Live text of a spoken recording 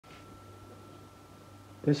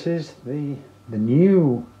This is the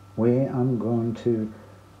new way I'm going to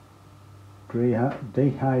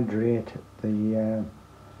dehydrate the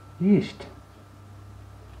yeast.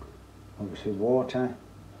 Obviously water,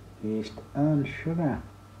 yeast and sugar.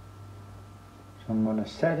 So I'm going to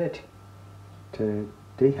set it to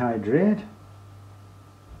dehydrate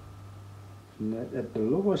at the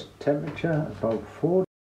lowest temperature, about 4.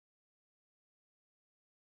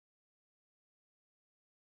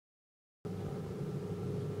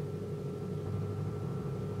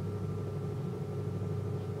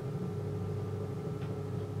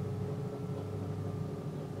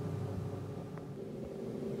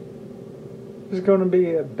 There's going to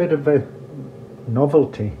be a bit of a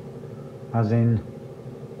novelty, as in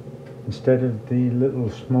instead of the little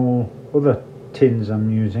small other tins I'm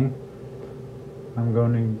using, I'm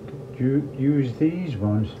going to use these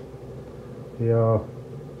ones. They are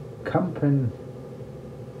camping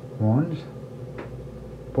ones,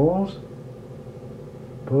 balls,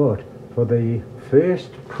 but for the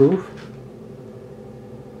first proof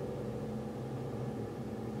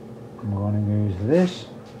I'm going to use this.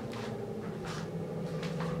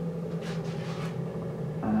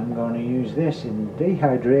 I'm going to use this in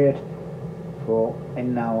dehydrate for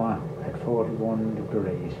an hour at 41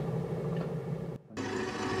 degrees.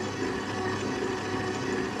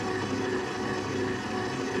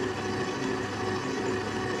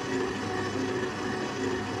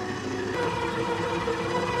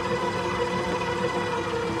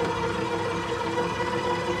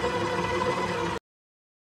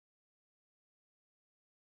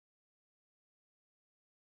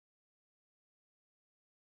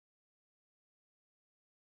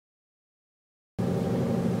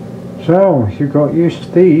 So, if you've got used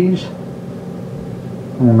to these,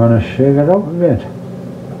 I'm going to shake it up a bit.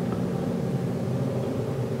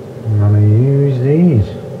 I'm going to use these.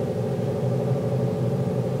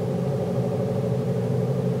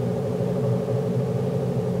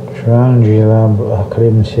 Triangular, but I can't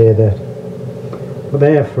even say that. But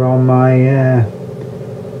they're from my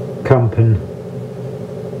camping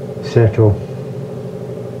setup.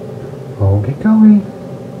 Okay, going.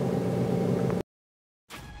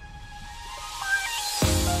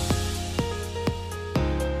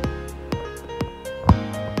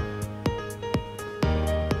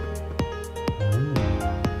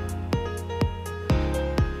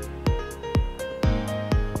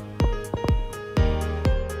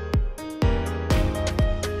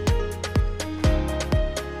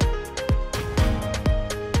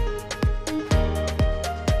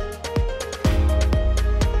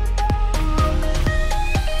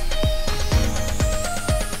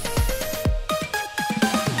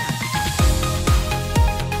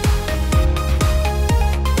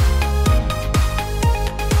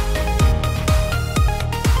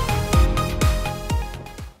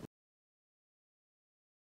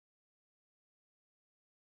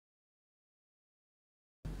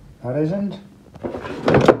 That isn't.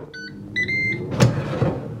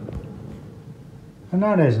 And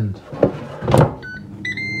that isn't.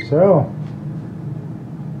 So,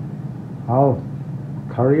 I'll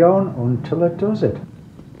carry on until it does it.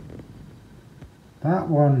 That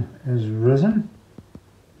one is risen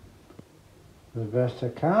as best I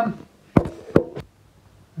can.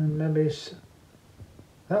 And maybe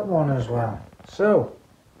that one as well. So,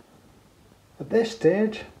 at this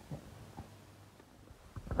stage,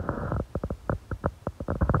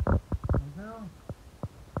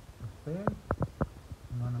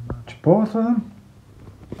 both of them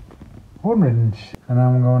 100, and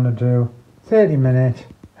I'm going to do 30 minutes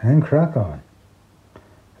and crack on.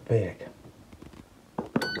 Bake.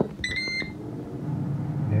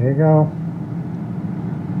 There you go.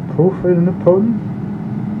 Proof in the pudding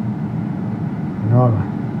and all that.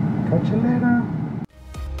 Catch you later.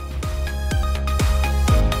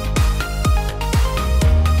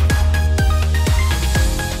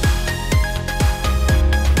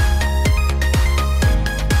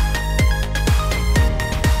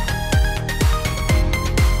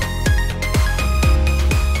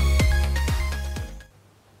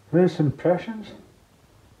 First impressions,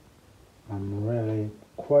 I'm really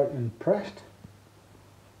quite impressed.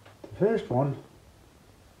 The first one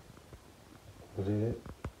was a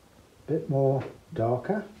bit more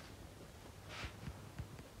darker.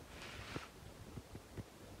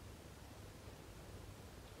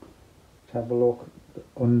 Let's have a look at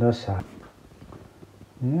the underside.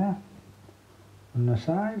 Yeah,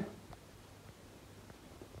 underside.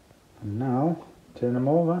 And now, turn them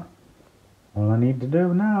over. All I need to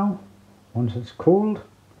do now, once it's cooled,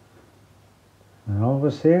 and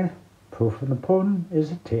obviously, proof of the pudding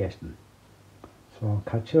is a tasting. So I'll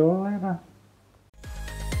catch you all later.